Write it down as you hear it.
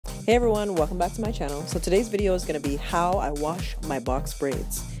Hey everyone, welcome back to my channel. So today's video is going to be how I wash my box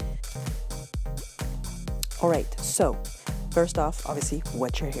braids. Alright, so first off, obviously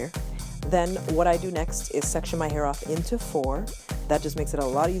wet your hair. Then what I do next is section my hair off into 4. That just makes it a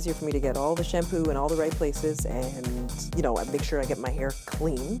lot easier for me to get all the shampoo in all the right places and, I make sure I get my hair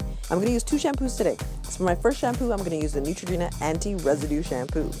clean. I'm going to use 2 shampoos today. So for my first shampoo, I'm going to use the Neutrogena anti-residue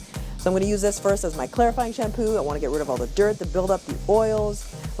shampoo. So I'm going to use this first as my clarifying shampoo. I want to get rid of all the dirt, the buildup, the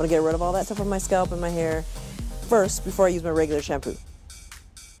oils. I want to get rid of all that stuff on my scalp and my hair first before I use my regular shampoo.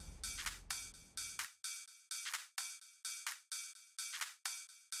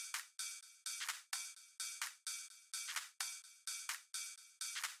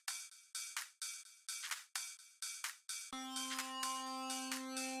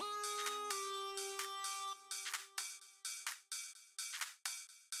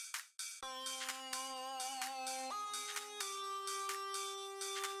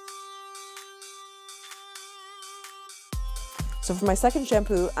 So for my second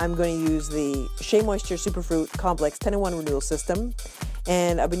shampoo, I'm going to use the Shea Moisture Superfruit Complex 10-in-1 Renewal System.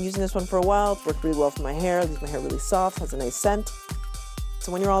 And I've been using this one for a while. It's worked really well for my hair. It leaves my hair really soft, has a nice scent.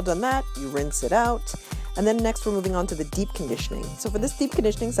 So when you're all done that, you rinse it out. And then next we're moving on to the deep conditioning. So for this deep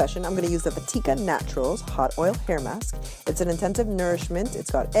conditioning session, I'm going to use the Vatika Naturals Hot Oil Hair Mask. It's an intensive nourishment. It's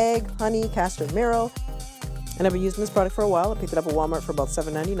got egg, honey, castor, marrow. And I've been using this product for a while. I picked it up at Walmart for about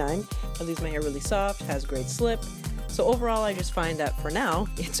 $7.99. It leaves my hair really soft, has great slip. So overall, I just find that for now,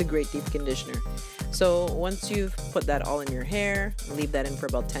 it's a great deep conditioner. So once you've put that all in your hair, leave that in for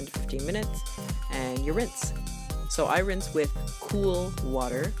about 10 to 15 minutes and you rinse. So I rinse with cool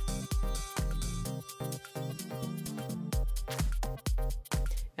water.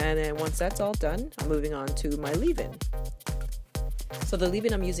 And then once that's all done, I'm moving on to my leave-in. So the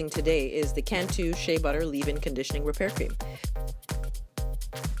leave-in I'm using today is the Cantu Shea Butter Leave-In Conditioning Repair Cream.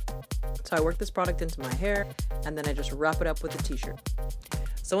 So I work this product into my hair and then I just wrap it up with a t-shirt.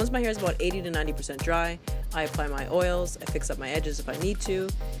 So once my hair is about 80 to 90% dry, I apply my oils, I fix up my edges if I need to,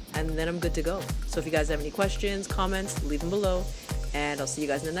 and then I'm good to go. So if you guys have any questions, comments, leave them below, and I'll see you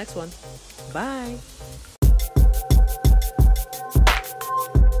guys in the next one. Bye!